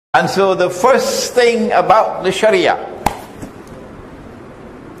And so the first thing about the Sharia,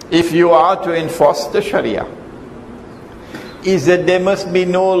 if you are to enforce the Sharia, is that there must be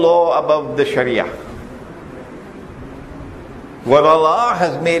no law above the Sharia. What Allah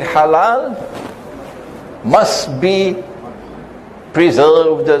has made halal must be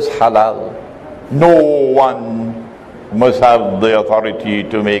preserved as halal. No one must have the authority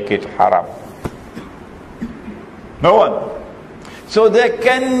to make it haram. No one. So there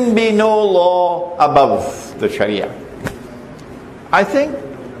can be no law above the Sharia. I think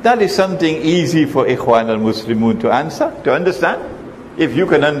that is something easy for Ikhwan al-Muslimun to answer, to understand. If you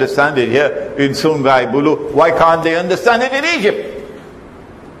can understand it here in Sungai Bulu, why can't they understand it in Egypt?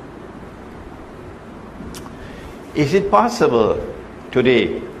 Is it possible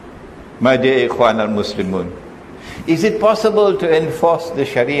today, my dear Ikhwan al-Muslimun, is it possible to enforce the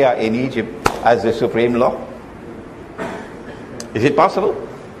Sharia in Egypt as the supreme law? Is it possible?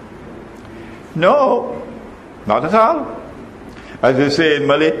 No, not at all. As they say in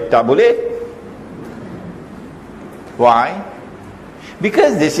Malay, tabule. Why?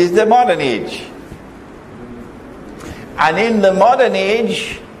 Because this is the modern age. And in the modern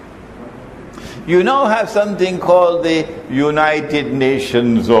age, you now have something called the United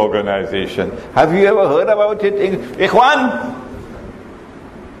Nations Organization. Have you ever heard about it? Ikhwan?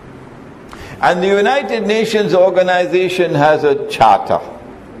 And the United Nations Organization has a charter,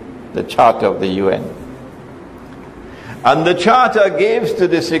 the Charter of the UN. And the charter gives to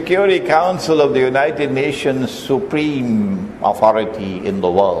the Security Council of the United Nations supreme authority in the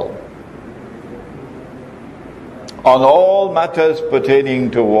world on all matters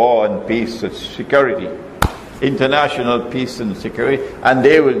pertaining to war and peace and security, international peace and security, and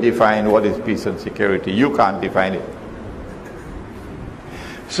they will define what is peace and security. You can't define it.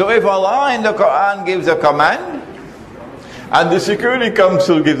 So if Allah in the Quran gives a command and the Security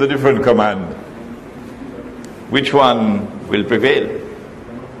Council gives a different command, which one will prevail?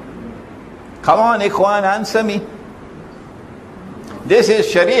 Come on, Ikhwan, answer me. This is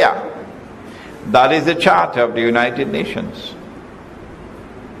Sharia. That is the Charter of the United Nations.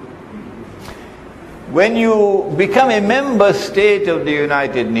 When you become a member state of the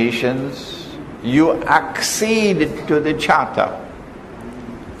United Nations, you accede to the Charter.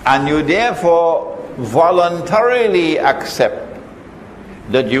 And you therefore voluntarily accept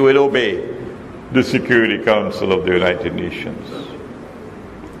that you will obey the Security Council of the United Nations,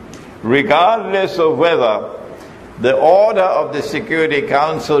 regardless of whether the order of the Security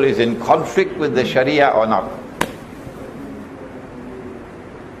Council is in conflict with the Sharia or not.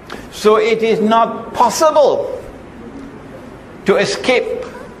 So it is not possible to escape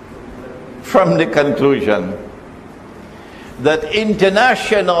from the conclusion that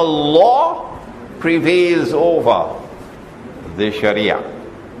international law prevails over the Sharia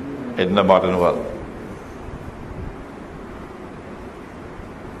in the modern world.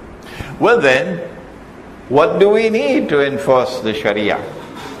 Well then, what do we need to enforce the Sharia?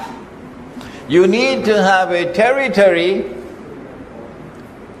 You need to have a territory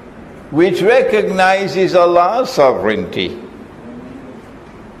which recognizes Allah's sovereignty,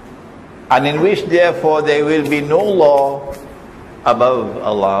 and in which therefore there will be no law above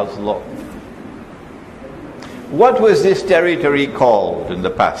Allah's law. What was this territory called in the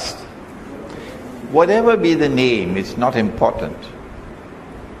past? Whatever be the name, it's not important.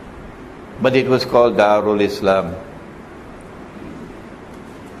 But it was called Darul Islam.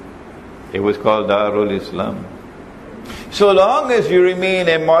 It was called Darul Islam. So long as you remain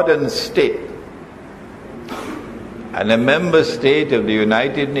a modern state and a member state of the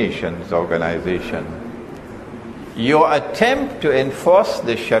United Nations Organization, your attempt to enforce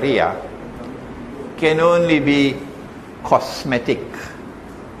the Sharia can only be cosmetic.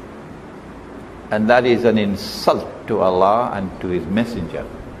 And that is an insult to Allah and to His Messenger.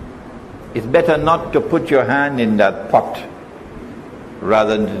 It's better not to put your hand in that pot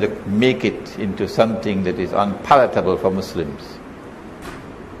rather than to make it into something that is unpalatable for Muslims.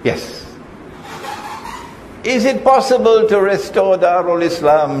 Yes. Is it possible to restore Darul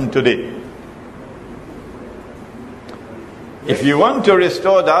Islam today? If you want to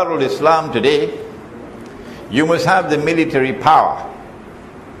restore Darul Islam today, you must have the military power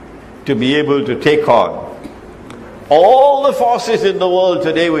to be able to take on all the forces in the world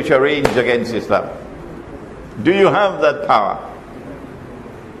today which are ranged against Islam. Do you have that power?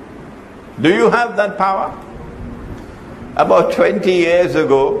 Do you have that power? About 20 years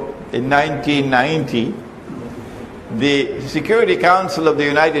ago, in 1990, the Security Council of the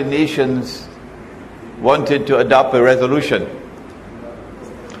United Nations wanted to adopt a resolution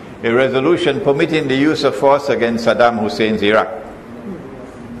permitting the use of force against Saddam Hussein's Iraq.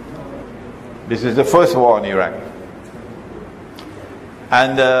 This is the first war in Iraq.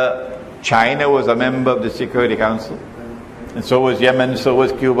 And China was a member of the Security Council. And so was Yemen, so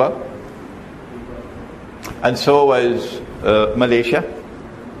was Cuba. And so was Malaysia.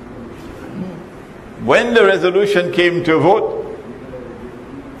 When the resolution came to vote,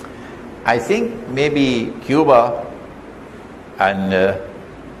 I think maybe Cuba and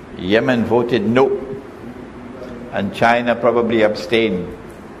Yemen voted no, and China probably abstained.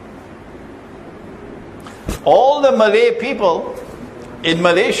 All the Malay people in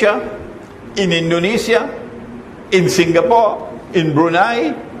Malaysia, in Indonesia, in Singapore, in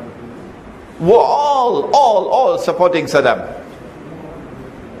Brunei, were all supporting Saddam.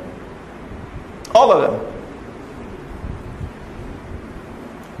 All of them.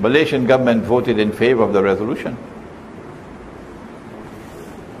 Malaysian government voted in favor of the resolution.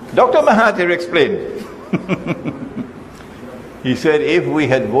 Dr. Mahathir explained. He said if we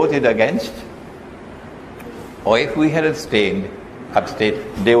had voted against, or if we had abstained,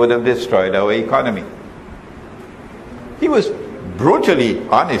 they would have destroyed our economy. He was brutally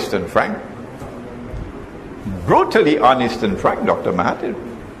honest and frank. Brutally honest and frank, Dr. Mahathir.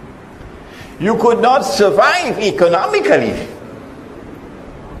 You could not survive economically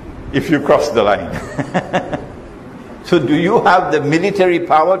if you cross the line. So do you have the military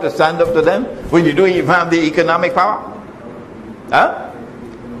power to stand up to them when you don't even have the economic power? Huh?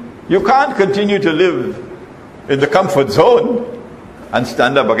 You can't continue to live in the comfort zone and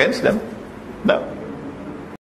stand up against them. No.